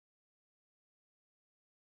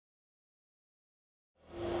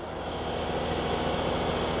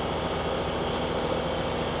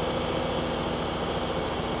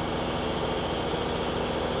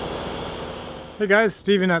Hey guys,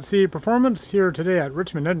 Steven at CE Performance here today at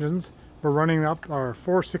Richmond Engines. We're running up our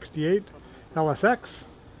 468 LSX.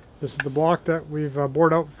 This is the block that we've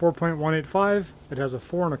bored out 4.185. It has a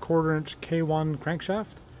 4 1/4 inch K1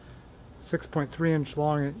 crankshaft, 6.3 inch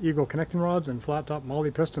long Eagle connecting rods, and flat top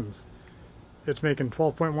Mahle pistons. It's making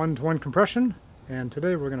 12.1 to 1 compression, and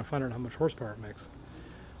today we're going to find out how much horsepower it makes.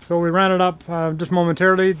 So we ran it up just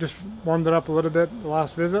momentarily, just warmed it up a little bit the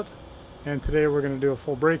last visit. And today we're going to do a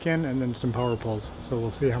full break-in and then some power pulls. So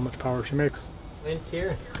we'll see how much power she makes. Wind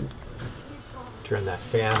here. Turn that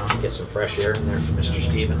fan on, get some fresh air in there for Mr.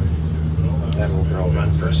 Steven. Then we'll go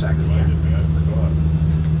run for a second here.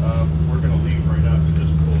 We're going to leave right after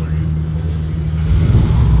this puller.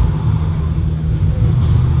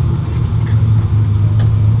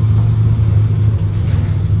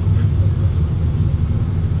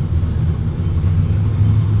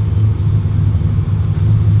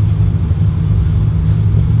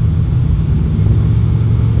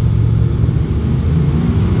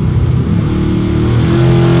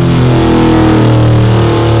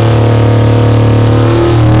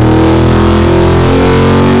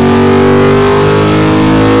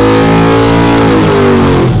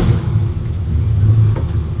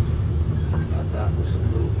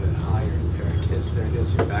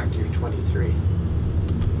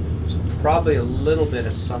 Probably a little bit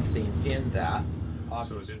of something in that,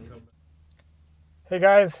 obviously. Hey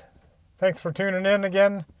guys, thanks for tuning in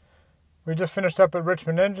again. We just finished up at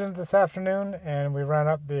Richmond Engines this afternoon and we ran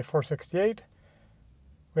up the 468.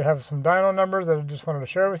 We have some dyno numbers that I just wanted to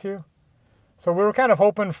share with you. So we were kind of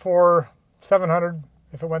hoping for 700.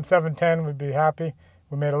 If it went 710, we'd be happy.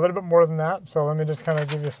 We made a little bit more than that. So let me just kind of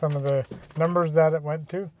give you some of the numbers that it went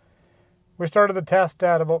to. We started the test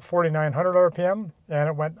at about 4,900 RPM, and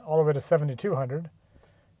it went all the way to 7,200.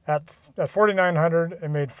 At 4,900, it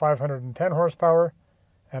made 510 horsepower,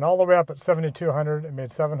 and all the way up at 7,200, it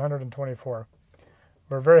made 724.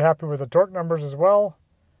 We're very happy with the torque numbers as well.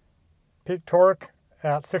 Peak torque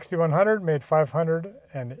at 6,100 made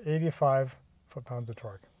 585 foot-pounds of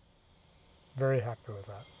torque. Very happy with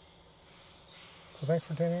that. So thanks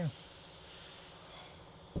for tuning in.